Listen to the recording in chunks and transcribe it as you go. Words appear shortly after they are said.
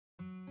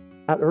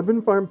At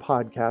Urban Farm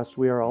Podcast,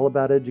 we are all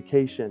about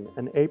education,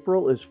 and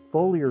April is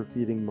foliar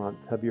feeding month.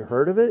 Have you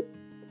heard of it?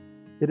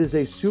 It is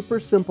a super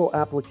simple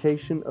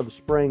application of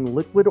spraying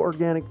liquid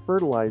organic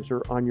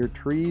fertilizer on your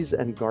trees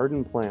and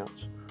garden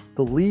plants.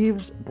 The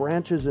leaves,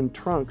 branches, and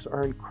trunks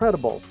are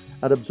incredible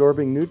at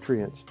absorbing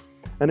nutrients.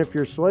 And if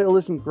your soil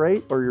isn't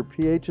great or your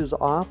pH is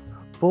off,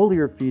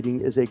 foliar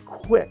feeding is a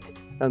quick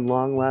and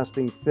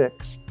long-lasting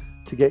fix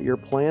to get your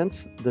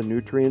plants the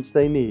nutrients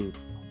they need.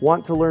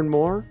 Want to learn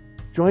more?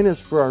 Join us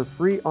for our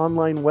free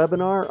online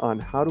webinar on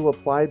how to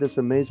apply this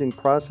amazing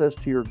process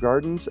to your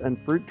gardens and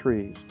fruit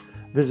trees.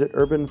 Visit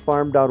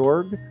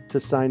urbanfarm.org to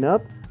sign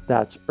up.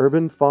 That's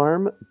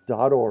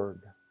urbanfarm.org.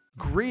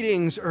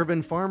 Greetings,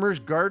 urban farmers,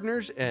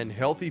 gardeners, and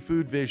healthy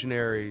food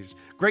visionaries.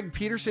 Greg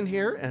Peterson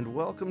here, and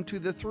welcome to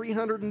the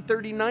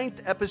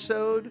 339th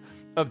episode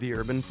of the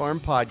Urban Farm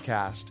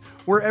Podcast,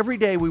 where every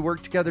day we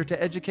work together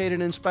to educate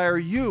and inspire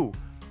you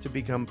to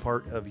become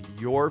part of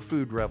your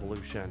food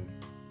revolution.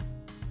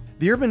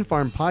 The Urban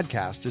Farm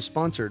Podcast is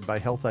sponsored by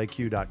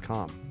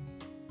healthiq.com.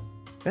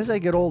 As I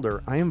get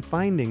older, I am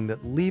finding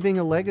that leaving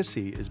a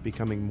legacy is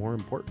becoming more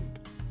important.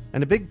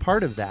 And a big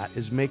part of that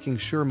is making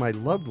sure my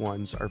loved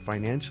ones are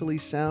financially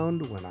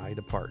sound when I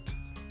depart.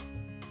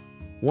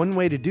 One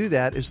way to do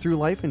that is through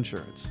life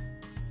insurance.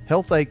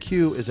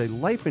 HealthIQ is a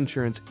life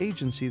insurance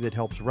agency that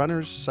helps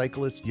runners,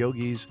 cyclists,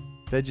 yogis,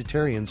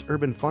 vegetarians,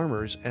 urban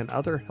farmers, and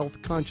other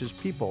health-conscious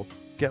people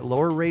get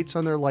lower rates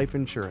on their life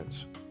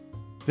insurance.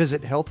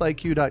 Visit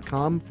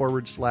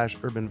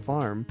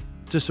healthiq.com/urbanfarm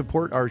to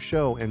support our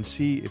show and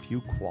see if you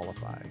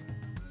qualify.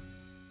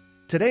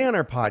 Today on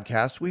our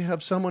podcast, we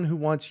have someone who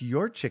wants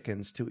your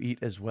chickens to eat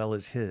as well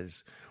as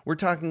his. We're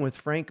talking with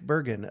Frank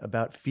Bergin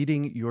about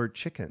feeding your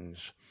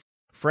chickens.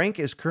 Frank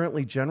is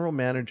currently General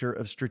Manager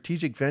of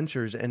Strategic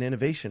Ventures and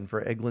Innovation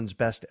for Eggland's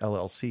Best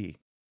LLC.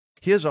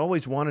 He has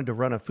always wanted to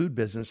run a food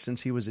business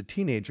since he was a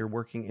teenager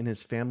working in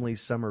his family's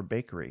summer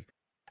bakery.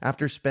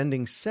 After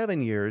spending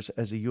 7 years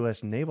as a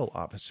U.S. naval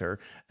officer,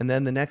 and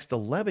then the next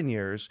 11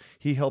 years,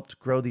 he helped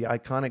grow the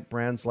iconic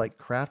brands like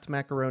Kraft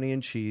Macaroni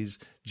and Cheese,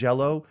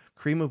 Jell-O,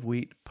 Cream of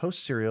Wheat,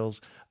 Post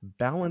Cereals,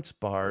 Balance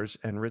Bars,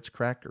 and Ritz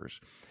Crackers.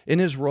 In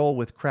his role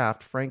with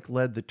Kraft, Frank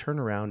led the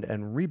turnaround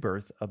and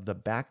rebirth of the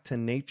Back to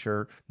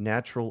Nature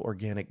natural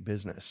organic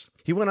business.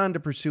 He went on to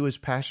pursue his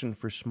passion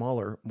for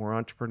smaller, more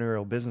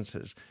entrepreneurial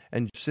businesses,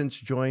 and since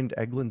joined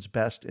Eggland's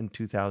Best in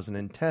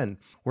 2010,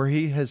 where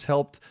he has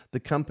helped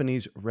the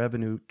company's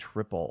revenue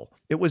triple.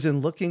 It was in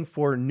looking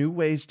for new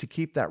ways to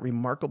keep that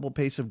remarkable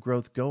pace of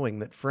growth going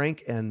that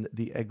Frank and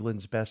the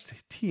Eggland's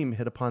Best team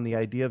hit upon the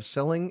idea of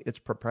selling its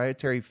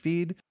proprietary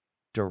feed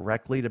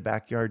directly to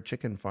backyard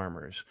chicken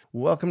farmers.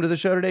 Welcome to the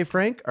show today,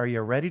 Frank. Are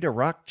you ready to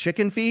rock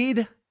chicken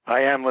feed?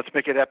 I am. Let's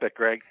make it epic,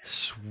 Greg.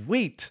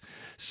 Sweet.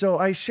 So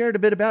I shared a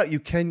bit about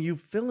you. Can you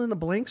fill in the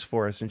blanks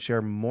for us and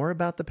share more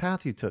about the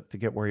path you took to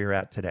get where you're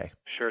at today?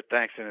 Sure,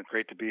 thanks, and it's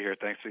great to be here.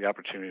 Thanks for the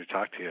opportunity to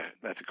talk to you.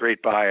 That's a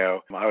great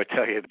bio. I would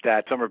tell you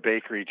that summer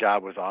bakery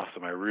job was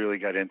awesome. I really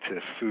got into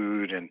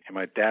food, and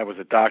my dad was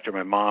a doctor.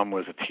 My mom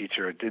was a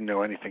teacher. I didn't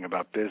know anything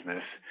about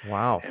business.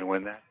 Wow. And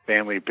when that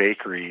family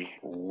bakery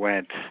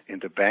went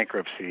into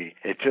bankruptcy,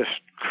 it just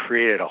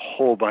created a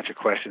whole bunch of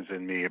questions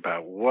in me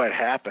about what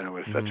happened. It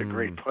was such a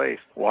great place.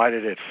 Why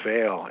did it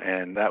fail?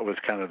 And that was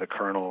kind of the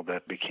kernel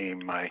that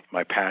became my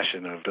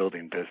passion of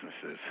building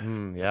businesses.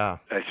 Yeah.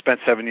 I spent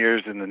 7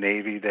 years in the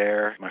Navy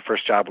there. My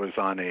first job was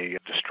on a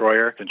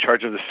destroyer, in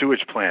charge of the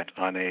sewage plant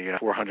on a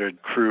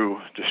 400-crew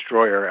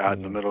destroyer out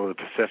in the middle of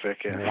the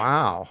Pacific. And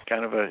wow.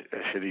 Kind of a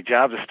shitty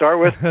job to start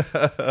with.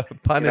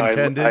 Pun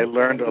intended. I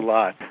learned a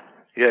lot.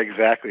 Yeah,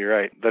 exactly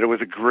right. But it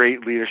was a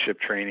great leadership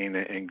training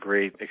and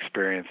great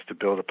experience to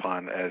build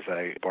upon as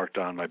I embarked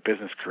on my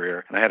business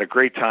career. And I had a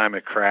great time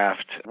at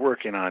Kraft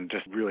working on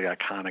just really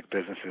iconic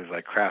businesses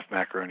like Kraft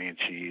Macaroni and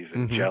Cheese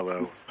and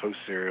Jell-O, Post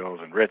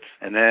Cereals and Ritz.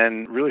 And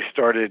then really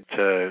started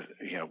to,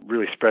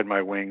 really spread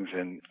my wings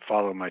and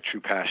follow my true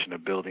passion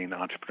of building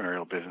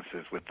entrepreneurial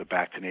businesses with the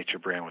Back to Nature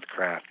brand with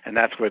Kraft. And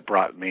that's what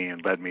brought me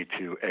and led me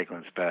to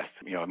Eggland's Best,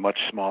 a much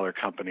smaller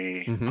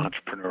company,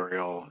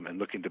 entrepreneurial, and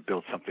looking to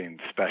build something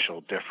special,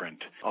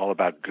 different, all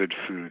about good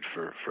food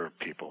for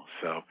people.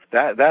 So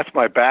that's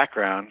my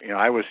background.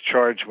 I was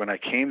charged when I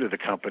came to the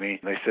company.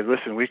 They said,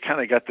 listen, we've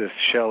kind of got this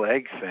shell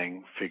egg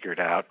thing figured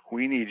out.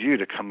 We need you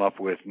to come up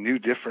with new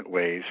different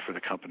ways for the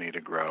company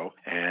to grow.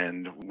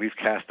 And we've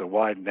cast a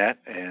wide net.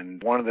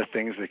 And one of the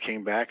things that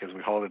came back as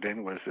we hauled it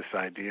in was this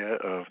idea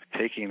of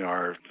taking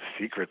our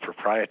secret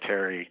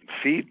proprietary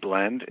feed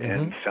blend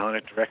and selling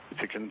it directly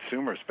to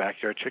consumers,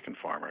 backyard chicken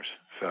farmers.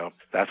 So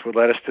that's what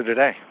led us to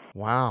today.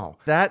 Wow.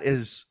 That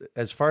is,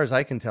 as far as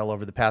I can tell,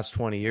 over the past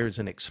 20 years,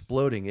 an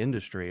exploding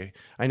industry.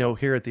 I know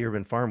here at the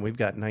Urban Farm, we've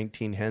got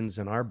 19 hens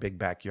in our big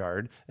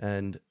backyard.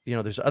 And,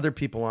 there's other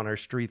people on our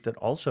street that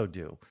also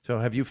do. So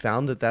have you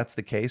found that that's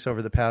the case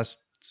over the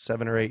past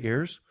 7 or 8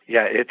 years?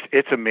 Yeah,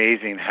 it's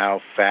amazing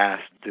how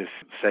fast this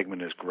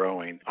segment is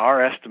growing.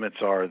 Our estimates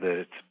are that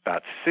it's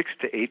about 6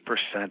 to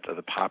 8% of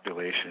the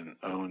population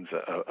owns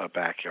a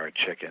backyard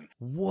chicken.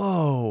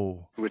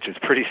 Whoa. Which is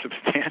pretty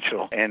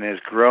substantial and is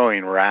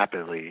growing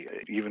rapidly.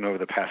 Even over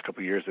the past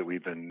couple of years that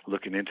we've been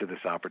looking into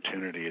this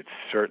opportunity, it's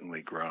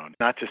certainly grown.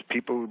 Not just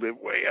people who live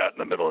way out in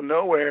the middle of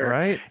nowhere.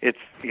 Right. It's,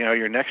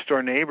 your next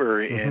door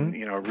neighbor in,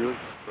 a really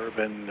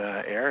suburban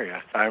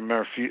area. I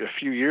remember a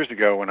few years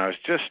ago when I was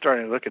just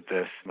starting to look at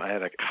this, I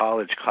had a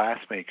college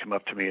classmate come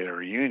up to me at a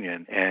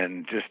reunion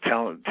and just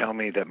tell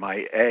me that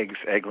my eggs,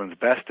 Eglin's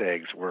best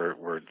eggs,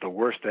 were the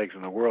worst eggs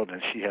in the world,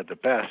 and she had the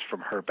best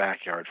from her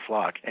backyard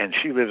flock. And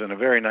she lives in a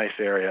very nice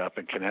area up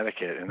in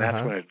Connecticut, and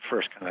that's when it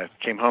first kind of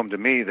came home to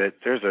me that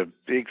there's a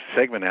big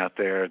segment out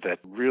there that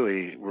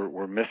really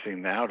we're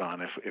missing out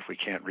on if we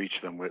can't reach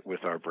them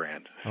with our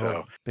brand.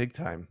 So big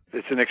time.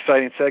 It's an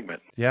exciting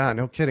segment. Yeah,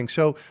 no kidding.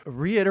 So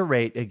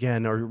reiterate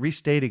again or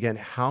restate again,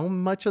 how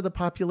much of the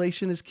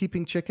population is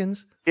keeping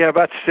chickens? Yeah,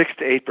 about 6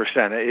 to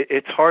 8%.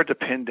 It's hard to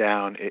pin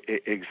down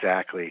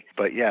exactly,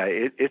 but yeah,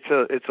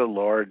 it's a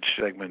large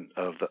segment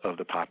of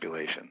the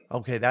population.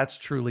 Okay, that's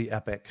truly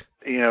epic.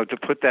 To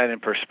put that in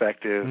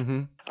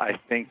perspective, I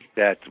think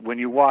that when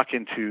you walk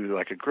into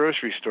like a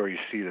grocery store, you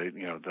see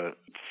the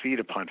feed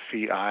upon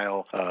feed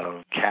aisle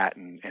of cat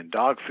and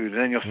dog food,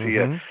 and then you'll see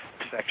a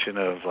section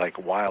of like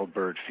wild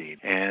bird feed.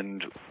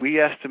 And we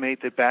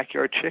estimate that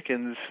backyard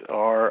chickens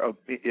are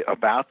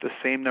about the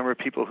same number of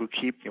people who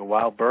keep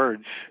wild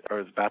birds are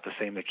about the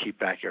same that keep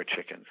backyard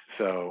chickens.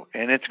 So,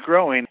 and it's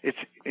growing. It's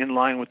in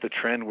line with the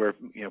trend where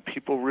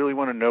people really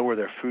want to know where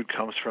their food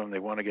comes from. They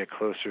want to get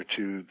closer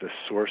to the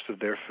source of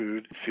their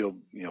food, feel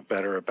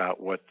better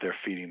about what they're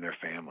feeding their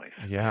families.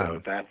 Yeah.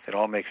 So that it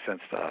all makes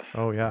sense to us.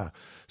 Oh yeah.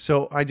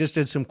 So I just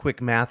did some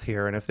quick math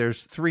here, and if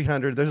there's a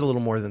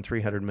little more than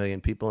 300 million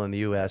people in the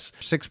U.S.,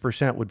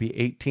 6% would be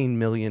 18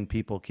 million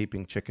people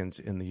keeping chickens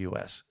in the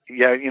U.S.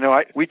 Yeah,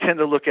 we tend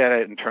to look at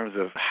it in terms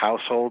of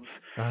households.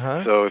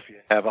 So if you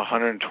have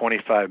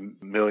 125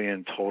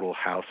 million total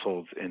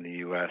households in the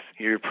U.S.,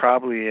 you're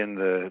probably in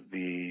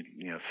the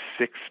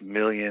 6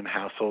 million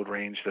household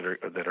range that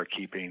are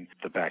keeping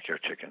the backyard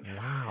chickens.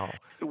 Wow.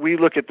 We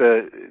look at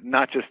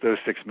not just those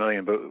 6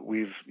 million, but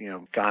we've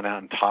gone out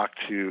and talked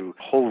to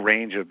a whole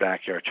range of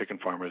backyard chicken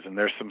farmers, and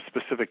there's some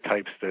specific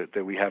types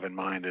that we have in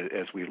mind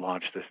as we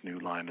launch this new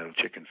line of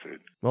chicken food.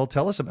 Well,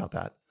 tell us about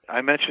that. I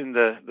mentioned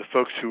the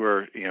folks who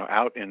are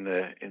out in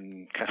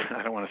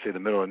I don't want to say the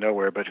middle of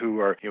nowhere, but who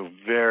are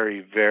very,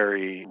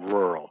 very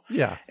rural.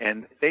 Yeah.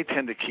 And they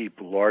tend to keep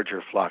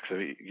larger flocks.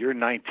 Your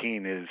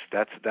 19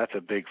 that's a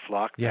big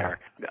flock there.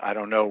 I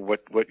don't know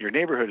what your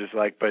neighborhood is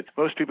like, but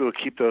most people who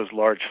keep those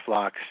large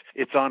flocks,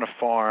 it's on a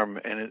farm,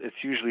 and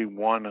it's usually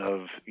one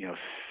of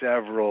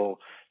several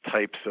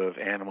types of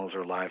animals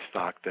or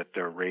livestock that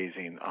they're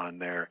raising on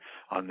their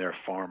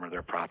farm or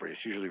their property.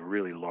 It's usually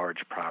really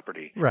large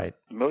property. Right.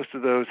 Most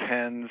of those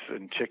hens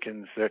and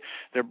chickens,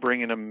 they're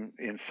bringing them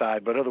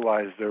inside, but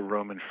otherwise they're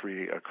roaming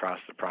free across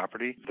the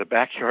property. The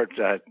backyard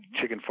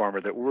chicken farmer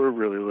that we're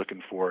really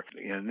looking for,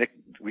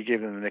 we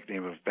gave them the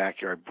nickname of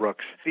Backyard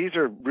Brooks. These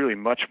are really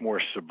much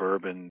more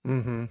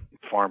suburban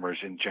farmers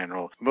in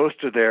general.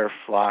 Most of their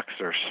flocks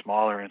are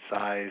smaller in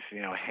size,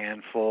 a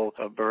handful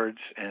of birds,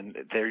 and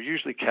they're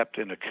usually kept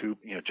in a coop,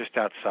 just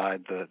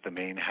outside the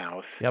main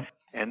house. Yep.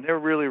 And they're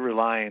really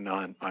relying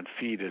on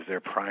feed as their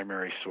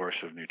primary source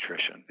of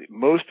nutrition.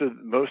 Most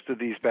of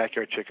these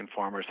backyard chicken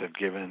farmers have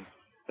given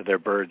their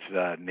birds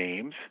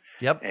names.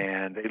 Yep.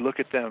 And they look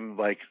at them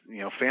like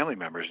family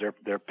members.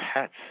 They're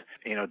pets.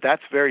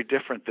 That's very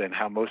different than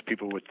how most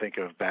people would think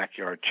of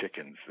backyard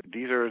chickens.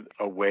 These are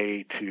a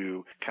way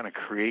to kind of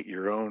create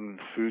your own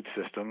food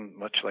system,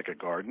 much like a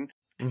garden.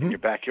 In your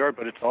backyard,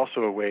 but it's also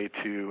a way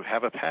to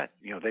have a pet.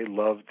 They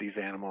love these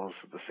animals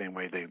the same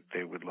way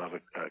they would love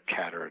a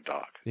cat or a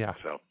dog. Yeah.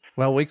 So,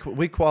 well, we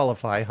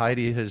qualify.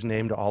 Heidi has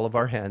named all of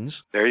our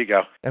hens. There you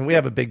go. And we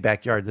have a big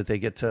backyard that they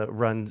get to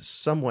run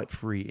somewhat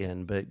free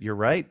in. But you're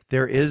right.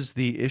 There is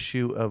the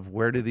issue of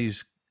where do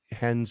these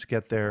hens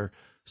get their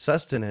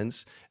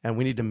sustenance, and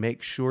we need to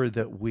make sure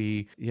that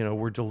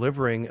we're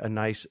delivering a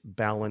nice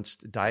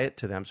balanced diet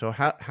to them. So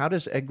how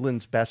does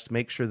Eglin's Best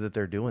make sure that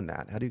they're doing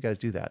that? How do you guys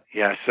do that?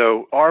 Yeah,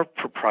 so our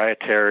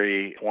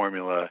proprietary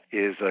formula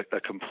is a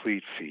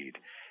complete feed.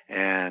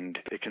 And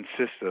it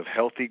consists of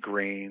healthy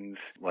grains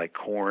like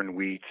corn,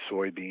 wheat,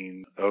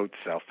 soybean, oats,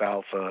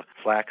 alfalfa,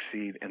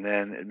 flaxseed, and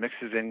then it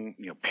mixes in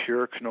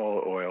pure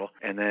canola oil.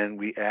 And then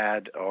we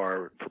add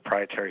our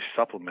proprietary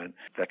supplement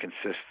that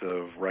consists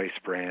of rice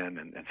bran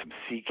and some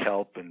sea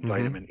kelp and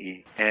vitamin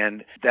E.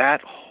 And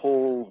that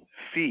whole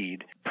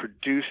feed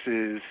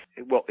produces,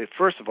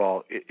 first of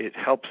all, it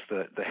helps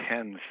the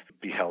hens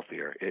be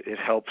healthier. It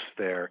helps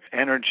their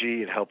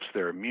energy, it helps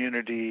their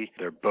immunity,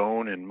 their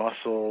bone and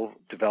muscle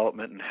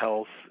development and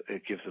health.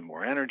 It gives them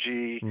more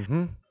energy.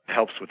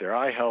 helps with their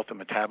eye health and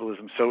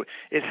metabolism. So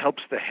it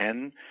helps the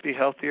hen be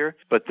healthier,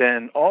 but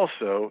then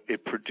also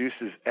it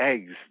produces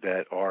eggs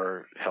that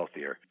are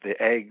healthier.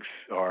 The eggs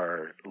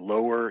are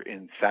lower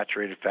in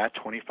saturated fat,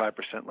 25%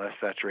 less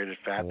saturated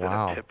fat than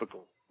a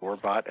typical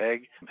store-bought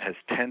egg, has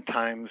 10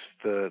 times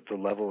the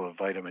level of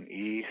vitamin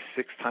E,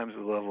 6 times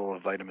the level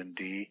of vitamin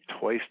D,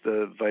 twice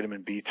the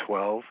vitamin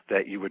B12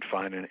 that you would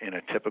find in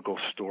a typical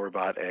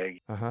store-bought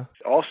egg.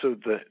 Also,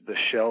 the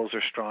shells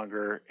are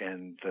stronger,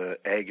 and the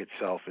egg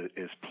itself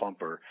is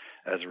plumper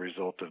as a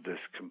result of this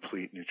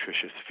complete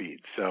nutritious feed.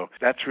 So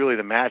that's really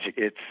the magic.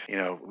 It's,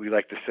 we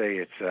like to say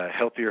it's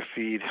healthier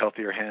feed,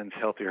 healthier hens,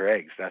 healthier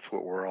eggs. That's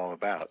what we're all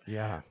about.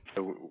 Yeah.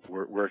 So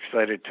we're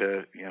excited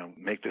to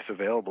make this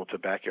available to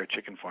backyard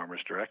chicken farmers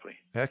directly.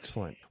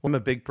 Excellent. Well, I'm a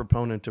big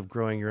proponent of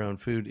growing your own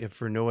food, if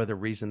for no other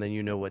reason than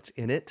you know what's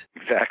in it.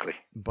 Exactly.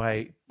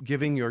 By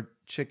giving your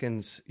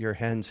chickens, your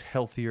hens,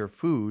 healthier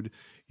food,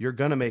 you're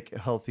going to make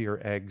healthier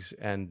eggs,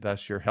 and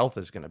thus your health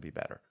is going to be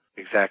better.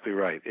 Exactly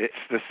right. It's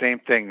the same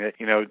thing that,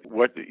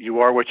 what you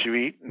are what you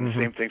eat, and the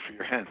same thing for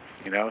your hens,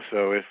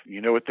 So if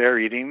you know what they're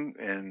eating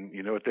and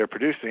you know what they're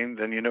producing,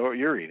 then you know what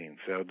you're eating.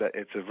 So that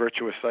it's a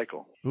virtuous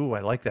cycle. Ooh,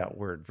 I like that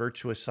word,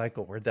 virtuous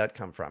cycle. Where'd that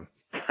come from?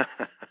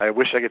 I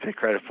wish I could take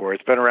credit for it.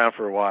 It's been around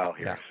for a while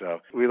here. Yeah.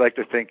 So we like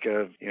to think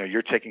of,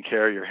 you're taking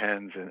care of your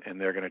hens, and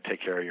they're going to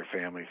take care of your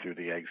family through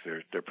the eggs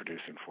they're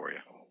producing for you.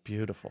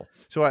 Beautiful.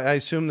 So I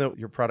assume that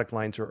your product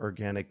lines are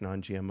organic,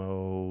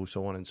 non-GMO,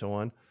 so on and so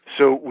on?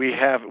 So we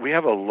have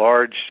a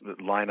large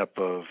lineup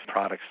of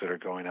products that are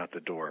going out the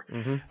door.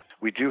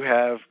 We do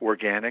have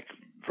organic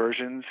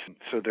versions.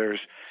 So there's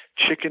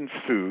chicken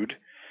food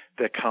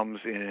that comes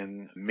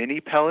in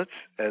mini pellets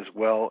as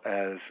well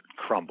as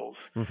crumbles.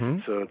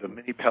 So the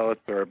mini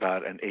pellets are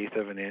about 1/8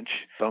 of an inch.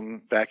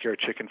 Some backyard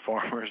chicken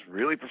farmers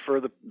really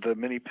prefer the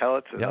mini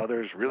pellets, and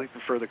others really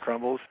prefer the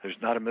crumbles. There's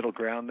not a middle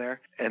ground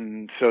there.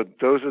 And so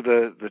those are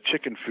the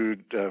chicken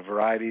food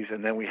varieties.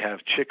 And then we have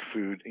chick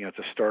food. It's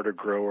a starter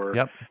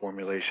grower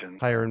formulation.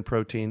 Higher in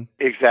protein.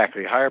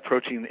 Exactly. Higher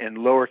protein and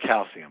lower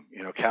calcium.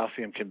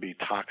 Calcium can be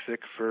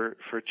toxic for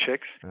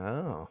chicks.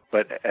 Oh.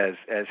 But as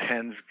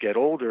hens get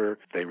older,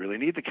 they really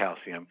need the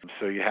calcium.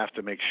 So you have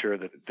to make sure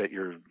that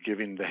you're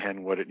giving the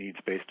hen what it needs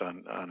based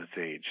on its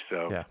age.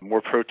 So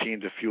more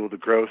protein to fuel the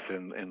growth,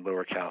 and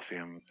lower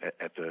calcium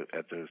at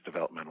those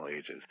developmental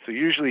ages. So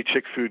usually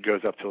chick food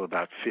goes up till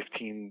about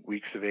 15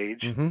 weeks of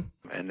age.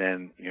 And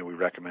then, we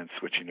recommend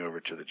switching over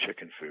to the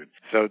chicken food.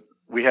 So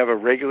we have a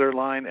regular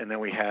line, and then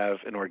we have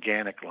an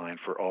organic line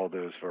for all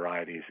those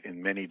varieties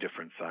in many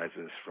different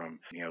sizes. From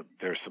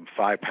there's some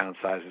 5-pound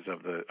sizes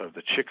of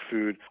the chick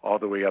food, all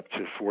the way up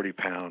to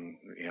 40-pound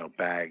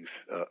bags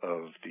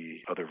of the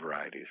other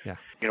varieties. Yeah.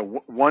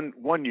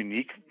 One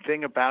unique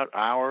thing about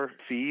our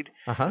feed,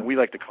 we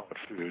like to call it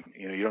food.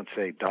 You don't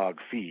say dog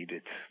feed;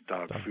 it's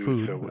dog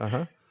food.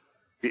 So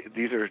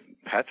these are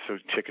pets, so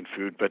chicken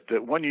food. But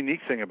the one unique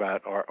thing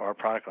about our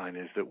product line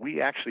is that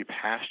we actually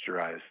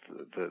pasteurize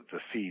the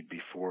feed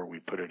before we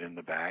put it in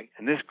the bag.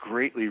 And this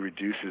greatly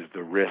reduces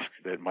the risk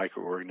that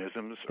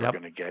microorganisms are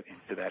going to get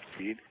into that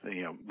feed,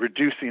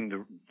 reducing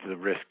the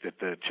risk that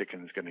the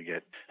chicken is going to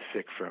get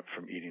sick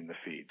from eating the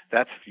feed.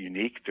 That's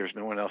unique. There's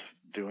no one else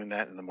doing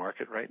that in the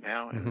market right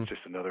now, and it's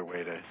just another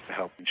way to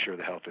help ensure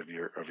the health of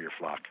your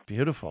flock.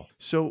 Beautiful.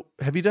 So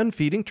have you done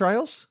feeding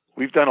trials?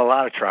 We've done a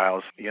lot of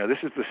trials. This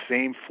is the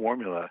same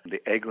formula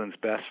the Eggland's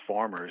Best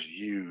farmers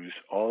use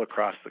all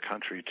across the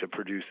country to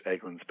produce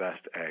Eggland's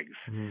Best eggs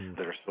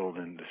that are sold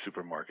in the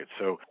supermarket.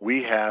 So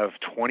we have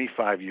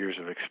 25 years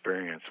of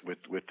experience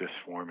with this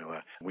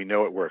formula. We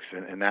know it works,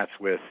 and that's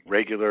with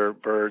regular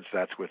birds,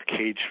 that's with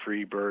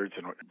cage-free birds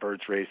and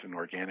birds raised in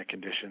organic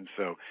conditions.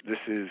 So this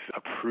is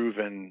a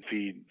proven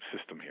feed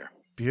system here.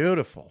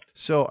 Beautiful.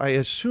 So I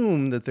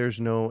assume that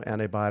there's no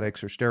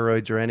antibiotics or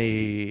steroids or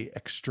any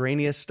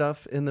extraneous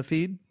stuff in the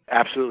feed?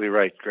 Absolutely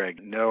right,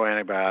 Greg. No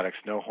antibiotics,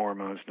 no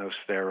hormones, no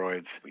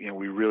steroids.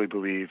 We really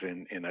believe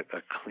in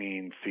a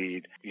clean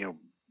feed.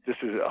 This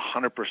is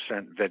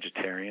 100%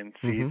 vegetarian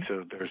feed,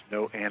 so there's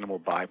no animal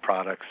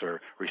byproducts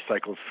or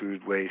recycled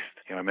food waste.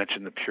 I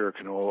mentioned the pure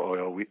canola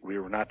oil. We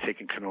were not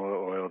taking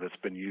canola oil that's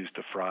been used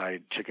to fry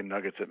chicken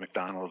nuggets at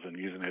McDonald's and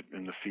using it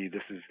in the feed.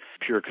 This is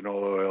pure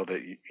canola oil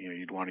that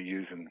you'd want to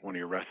use in one of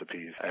your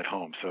recipes at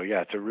home. So yeah,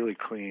 it's a really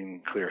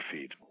clean, clear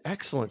feed.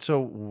 Excellent. So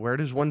where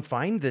does one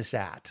find this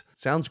at?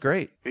 Sounds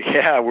great.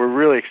 Yeah, we're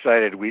really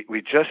excited.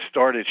 We just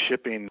started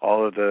shipping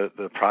all of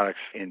the products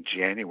in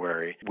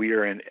January. We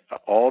are in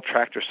all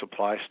Tractor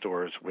Supply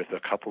stores with a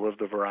couple of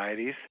the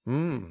varieties.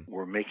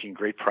 We're making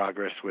great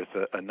progress with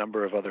a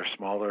number of other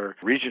smaller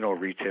regional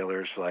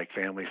retailers like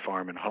Family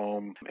Farm and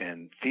Home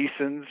and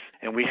Thiesen's.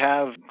 And we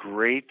have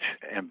great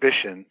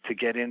ambition to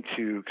get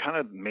into kind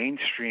of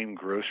mainstream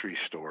grocery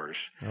stores,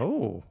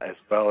 as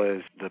well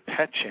as the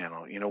pet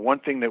channel. One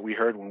thing that we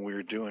heard when we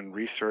were doing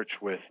research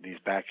with these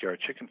backyard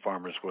chicken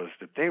farmers was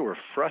that they were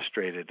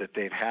frustrated that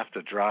they'd have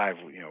to drive,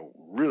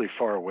 really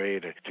far away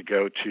to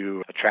go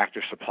to a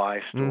Tractor Supply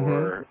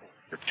store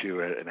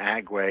to an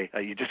agway.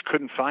 You just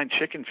couldn't find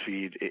chicken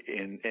feed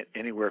in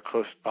anywhere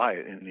close by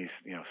in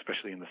these,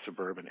 especially in the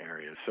suburban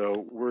areas.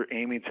 So we're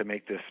aiming to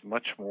make this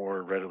much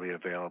more readily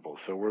available.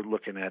 So we're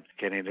looking at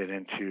getting it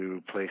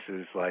into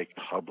places like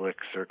Publix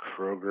or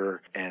Kroger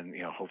and,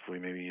 hopefully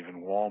maybe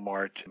even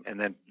Walmart. And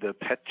then the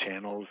pet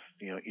channels,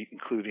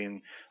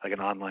 including like an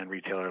online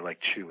retailer like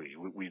Chewy.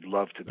 We'd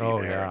love to be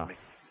there. Yeah. And make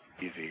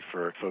easy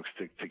for folks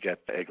to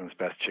get Eggland's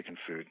best chicken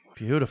food.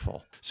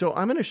 Beautiful. So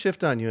I'm going to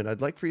shift on you, and I'd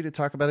like for you to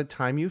talk about a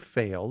time you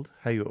failed,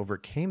 how you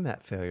overcame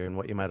that failure, and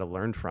what you might have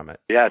learned from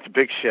it. Yeah, it's a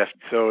big shift.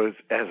 So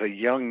as a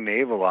young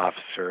naval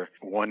officer,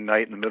 one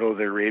night in the middle of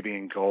the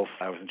Arabian Gulf,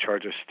 I was in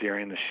charge of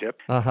steering the ship.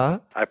 Uh-huh.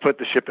 I put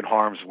the ship in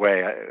harm's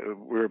way.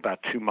 We were about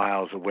 2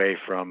 miles away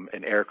from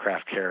an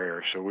aircraft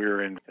carrier, so we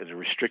were in a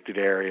restricted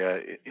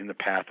area in the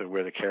path of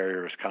where the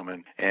carrier was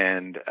coming.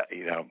 And,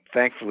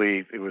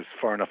 thankfully, it was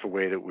far enough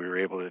away that we were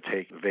able to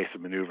take evasive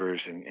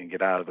maneuvers and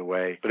get out of the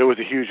way. But it was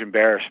a huge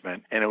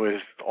embarrassment, and it was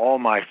all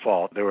my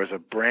fault. There was a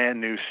brand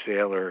new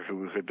sailor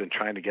who had been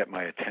trying to get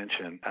my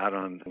attention out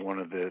on one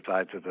of the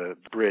sides of the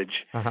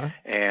bridge,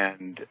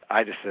 and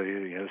I just said,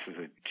 this is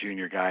a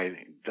junior guy,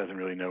 he doesn't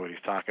really know what he's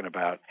talking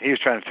about. He was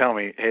trying to tell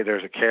me, hey,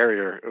 there's a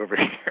carrier over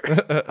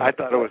here. I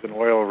thought it was an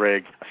oil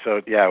rig.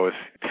 So, yeah, it was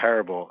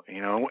terrible,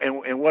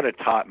 and what it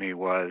taught me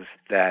was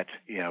that,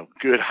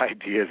 good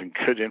ideas and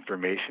good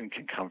information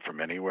can come from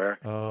anywhere.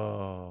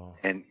 Oh.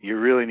 And you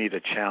really need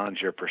to challenge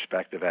your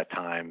perspective at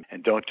times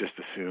and don't just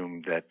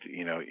assume that,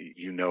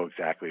 you know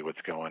exactly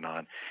what's going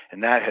on.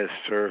 And that has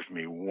served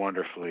me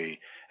wonderfully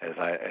as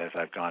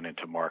I've gone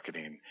into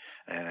marketing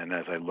and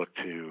as I look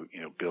to,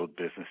 build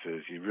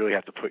businesses. You really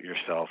have to put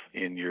yourself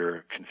in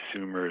your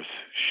consumer's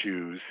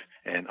shoes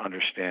and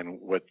understand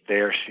what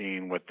they're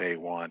seeing, what they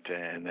want,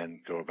 and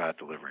then go about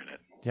delivering it.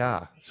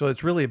 Yeah. So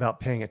it's really about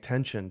paying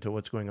attention to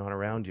what's going on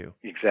around you.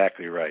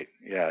 Exactly right.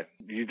 Yeah.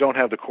 You don't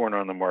have the corner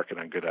on the market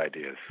on good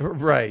ideas.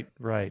 Right.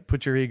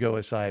 Put your ego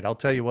aside. I'll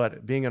tell you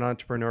what, being an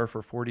entrepreneur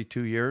for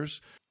 42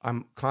 years,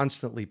 I'm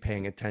constantly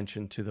paying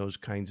attention to those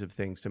kinds of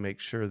things to make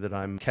sure that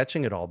I'm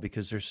catching it all,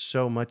 because there's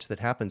so much that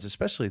happens,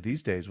 especially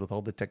these days with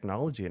all the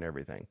technology and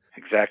everything.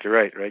 Exactly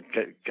right.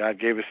 God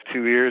gave us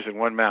 2 ears and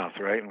 1 mouth,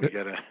 right? And we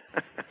got to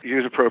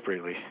use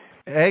appropriately.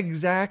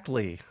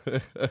 Exactly.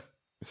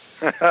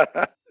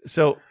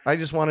 So I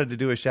just wanted to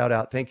do a shout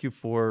out. Thank you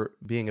for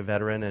being a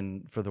veteran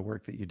and for the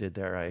work that you did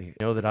there. I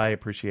know that I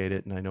appreciate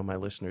it, and I know my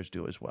listeners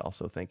do as well.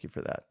 So thank you for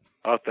that.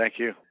 Oh, thank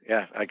you.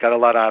 Yeah, I got a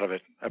lot out of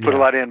it. I put a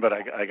lot in, but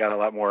I got a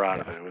lot more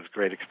out of it. It was a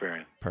great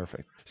experience.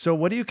 Perfect. So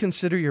what do you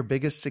consider your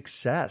biggest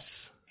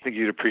success? I think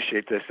you'd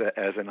appreciate this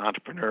as an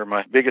entrepreneur.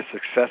 My biggest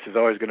success is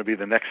always going to be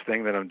the next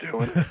thing that I'm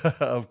doing.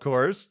 Of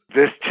course.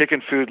 This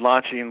chicken food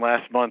launching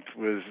last month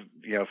was,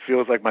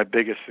 feels like my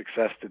biggest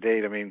success to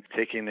date. I mean,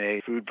 taking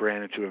a food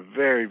brand into a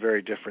very,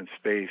 very different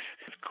space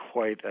is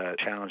quite a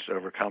challenge to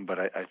overcome, but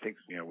I think,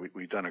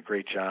 we've done a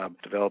great job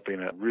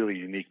developing a really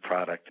unique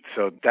product.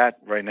 So that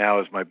right now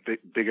is my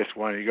biggest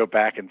one. You go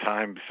back in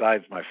time,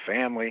 besides my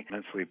family,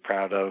 immensely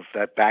proud of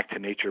that Back to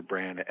Nature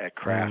brand at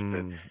Kraft.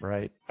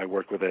 Right. I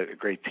work with a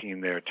great team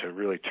there to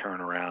really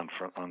turn around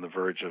from on the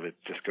verge of it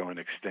just going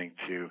extinct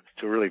to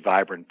a really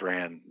vibrant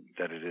brand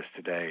that it is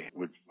today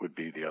would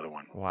be the other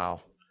one.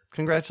 Wow.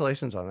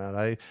 Congratulations on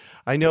that.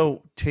 I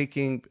know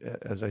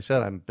as I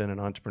said, I've been an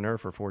entrepreneur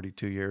for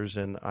 42 years,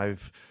 and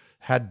I've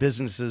had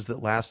businesses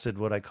that lasted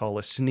what I call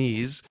a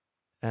sneeze,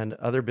 and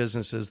other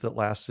businesses that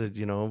lasted,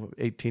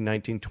 18,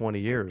 19, 20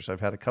 years.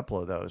 I've had a couple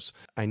of those.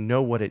 I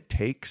know what it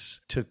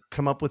takes to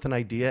come up with an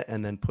idea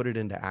and then put it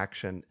into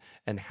action,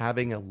 and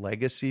having a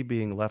legacy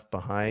being left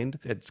behind,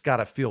 it's got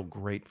to feel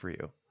great for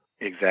you.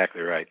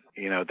 Exactly right.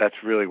 That's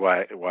really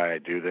why I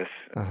do this.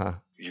 Uh-huh.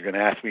 You're going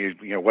to ask me,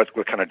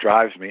 what kind of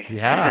drives me.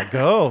 Yeah,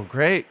 go.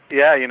 Great.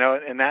 Yeah,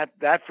 and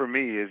that for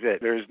me is it.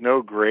 There's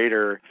no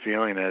greater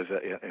feeling as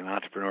an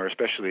entrepreneur,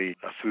 especially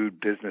a food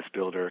business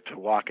builder, to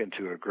walk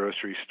into a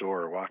grocery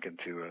store or walk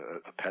into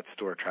a pet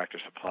store, Tractor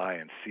Supply,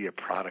 and see a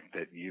product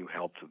that you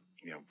helped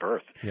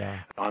birth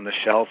on the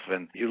shelf.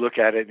 And you look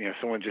at it,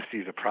 someone just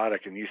sees a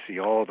product and you see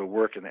all the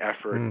work and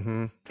effort,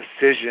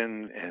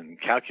 decision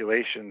and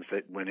calculations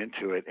that went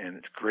into it. And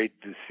it's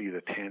great to see the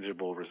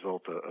tangible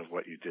result of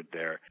what you did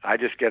there. I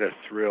just get a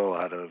thrill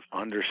out of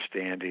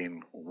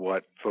understanding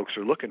what folks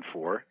are looking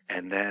for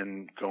and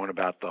then going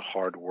about the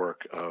hard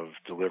work of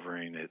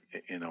delivering it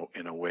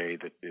in a way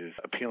that is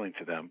appealing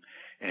to them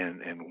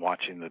and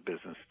watching the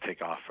business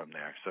take off from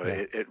there. So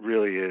it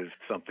really is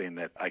something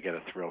that I get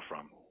a thrill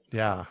from.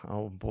 Yeah.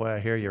 Oh boy, I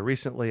hear you.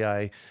 Recently,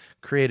 I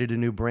created a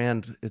new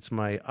brand. It's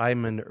my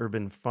I'm an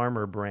Urban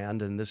Farmer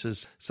brand. And this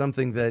is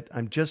something that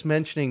I'm just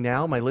mentioning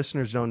now. My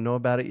listeners don't know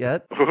about it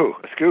yet. Ooh,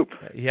 a scoop.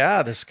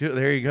 Yeah, the scoop.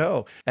 There you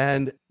go.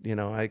 And,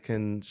 I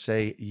can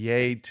say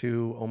yay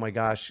to, oh my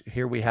gosh,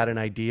 here we had an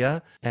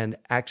idea, and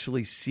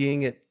actually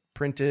seeing it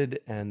printed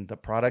and the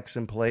products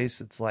in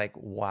place. It's like,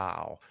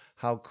 wow,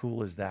 how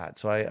cool is that?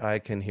 So I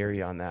can hear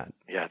you on that.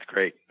 Yeah, it's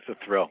great. It's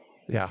a thrill.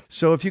 Yeah.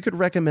 So if you could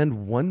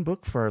recommend one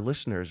book for our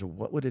listeners,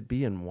 what would it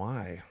be and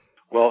why?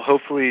 Well,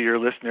 hopefully your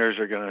listeners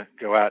are going to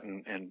go out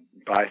and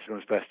buy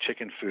Eggland's Best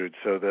Chicken Food.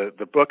 So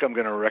the book I'm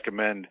going to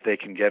recommend they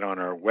can get on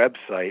our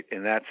website,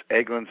 and that's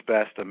Eggland's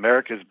Best,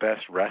 America's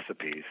Best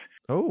Recipes.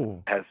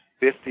 Oh. Has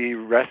 50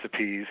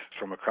 recipes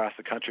from across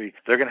the country.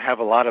 They're going to have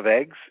a lot of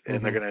eggs,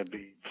 and they're going to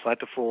be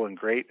plentiful and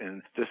great,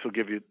 and this will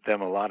give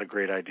them a lot of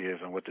great ideas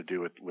on what to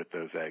do with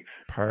those eggs.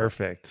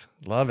 Perfect.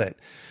 Love it.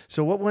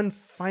 So what one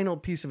final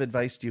piece of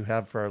advice do you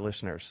have for our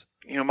listeners?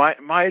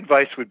 My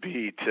advice would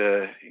be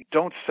to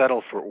don't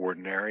settle for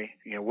ordinary.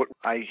 What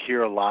I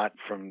hear a lot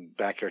from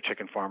backyard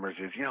chicken farmers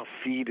is,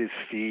 feed is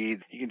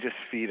feed. You can just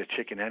feed a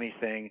chicken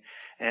anything.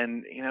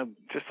 And,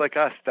 just like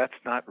us, that's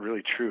not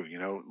really true.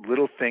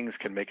 Little things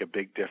can make a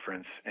big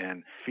difference,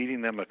 and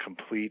feeding them a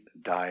complete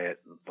diet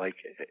like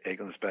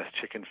Eggland's Best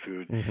Chicken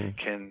Food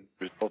can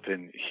result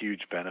in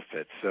huge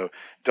benefits. So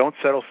don't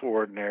settle for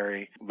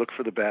ordinary. Look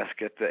for the best.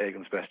 Get the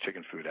Eggland's Best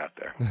Chicken Food out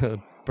there.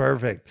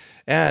 Perfect.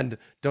 And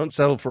don't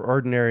settle for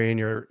ordinary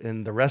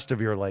in the rest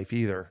of your life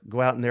either. Go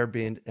out in there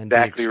be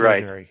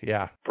extraordinary. Right.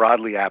 Yeah.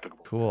 Broadly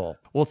applicable. Cool.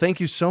 Well, thank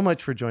you so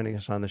much for joining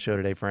us on the show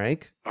today,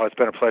 Frank. Oh, it's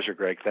been a pleasure,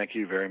 Greg. Thank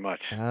you very much.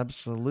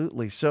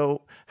 Absolutely.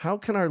 So how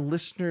can our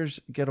listeners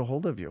get a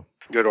hold of you?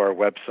 Go to our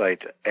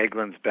website,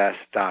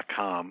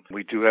 egglandsbest.com.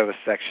 We do have a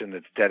section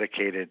that's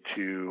dedicated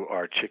to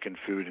our chicken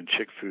food and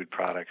chick food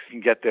products. You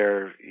can get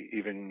there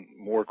even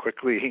more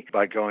quickly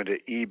by going to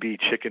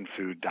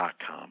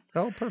ebchickenfood.com.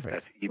 Oh, perfect.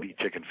 That's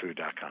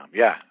ebchickenfood.com.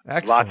 Yeah.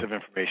 Excellent. Lots of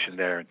information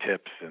there and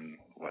tips and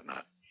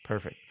whatnot.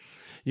 Perfect.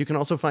 You can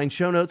also find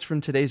show notes from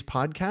today's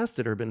podcast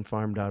at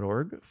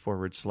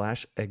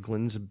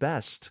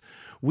urbanfarm.org/EgglandsBest.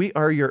 We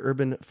are your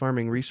urban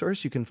farming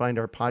resource. You can find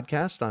our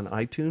podcast on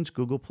iTunes,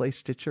 Google Play,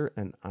 Stitcher,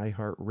 and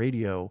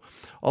iHeartRadio.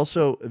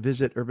 Also,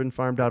 visit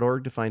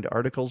urbanfarm.org to find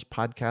articles,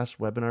 podcasts,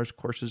 webinars,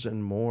 courses,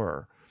 and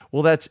more.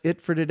 Well, that's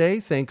it for today.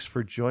 Thanks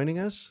for joining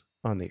us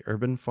on the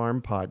Urban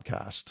Farm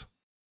Podcast.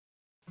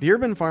 The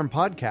Urban Farm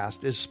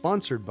Podcast is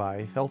sponsored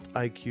by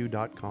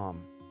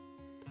healthiq.com.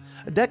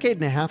 A decade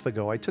and a half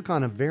ago, I took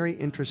on a very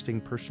interesting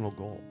personal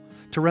goal: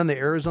 to run the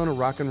Arizona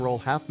Rock and Roll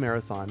Half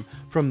Marathon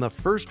from the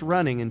first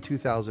running in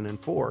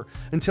 2004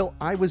 until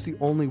I was the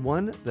only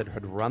one that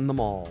had run them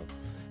all.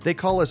 They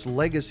call us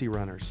legacy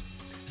runners.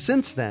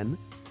 Since then,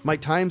 my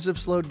times have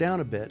slowed down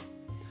a bit,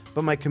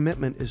 but my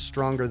commitment is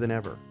stronger than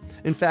ever.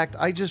 In fact,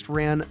 I just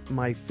ran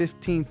my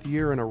 15th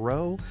year in a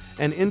row,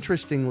 and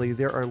interestingly,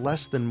 there are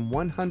less than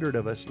 100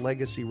 of us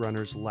legacy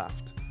runners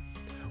left.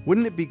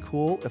 Wouldn't it be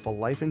cool if a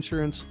life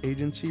insurance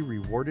agency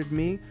rewarded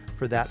me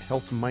for that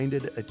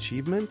health-minded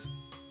achievement?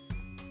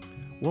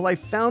 Well, I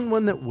found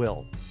one that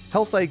will.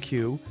 Health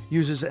IQ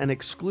uses an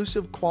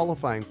exclusive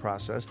qualifying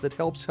process that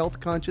helps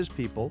health-conscious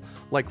people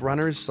like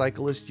runners,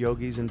 cyclists,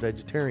 yogis, and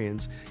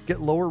vegetarians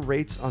get lower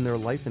rates on their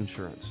life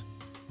insurance.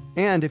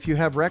 And if you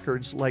have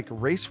records like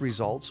race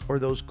results or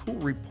those cool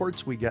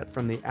reports we get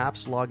from the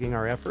apps logging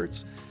our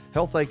efforts,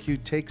 Health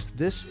IQ takes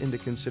this into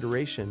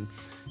consideration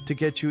to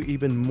get you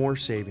even more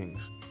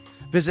savings.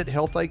 Visit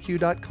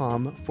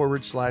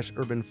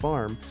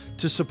healthiq.com/urbanfarm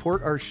to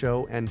support our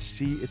show and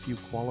see if you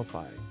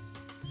qualify.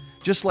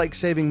 Just like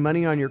saving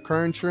money on your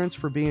car insurance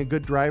for being a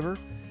good driver,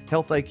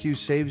 Health IQ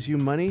saves you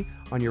money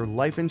on your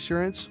life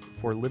insurance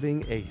for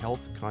living a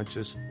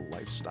health-conscious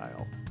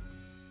lifestyle.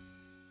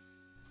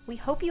 We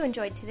hope you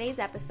enjoyed today's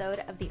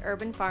episode of the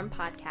Urban Farm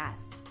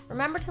Podcast.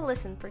 Remember to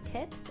listen for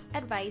tips,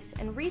 advice,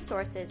 and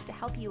resources to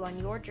help you on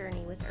your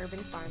journey with urban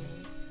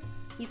farming.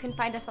 You can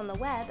find us on the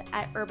web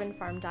at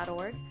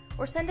urbanfarm.org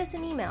or send us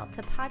an email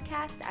to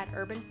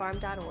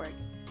podcast@urbanfarm.org.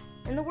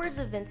 In the words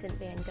of Vincent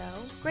van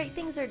Gogh, great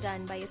things are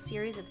done by a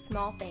series of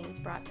small things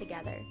brought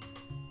together.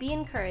 Be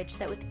encouraged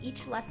that with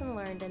each lesson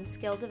learned and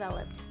skill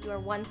developed, you are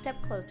one step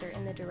closer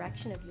in the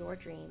direction of your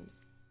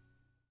dreams.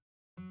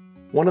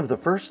 One of the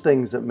first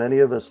things that many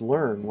of us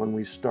learn when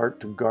we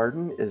start to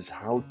garden is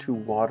how to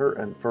water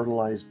and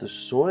fertilize the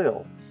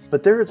soil.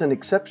 But there is an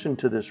exception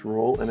to this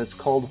rule, and it's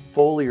called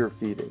foliar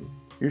feeding.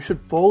 You should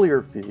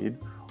foliar feed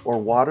or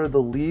water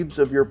the leaves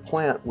of your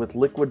plant with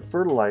liquid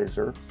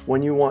fertilizer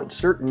when you want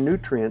certain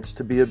nutrients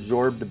to be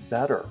absorbed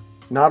better.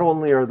 Not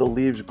only are the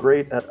leaves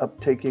great at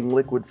uptaking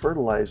liquid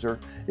fertilizer,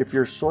 if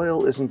your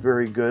soil isn't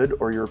very good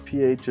or your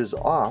pH is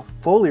off,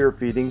 foliar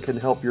feeding can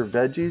help your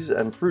veggies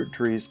and fruit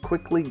trees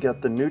quickly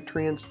get the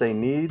nutrients they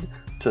need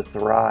to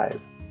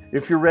thrive.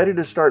 If you're ready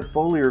to start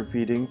foliar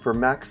feeding for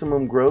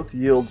maximum growth,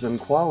 yields, and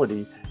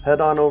quality,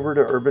 head on over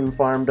to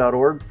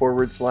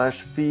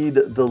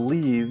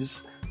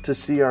urbanfarm.org/feed-the-leaves to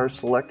see our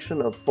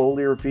selection of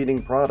foliar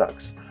feeding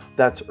products.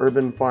 That's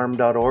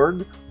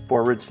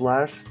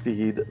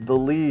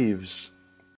urbanfarm.org/feed-the-leaves.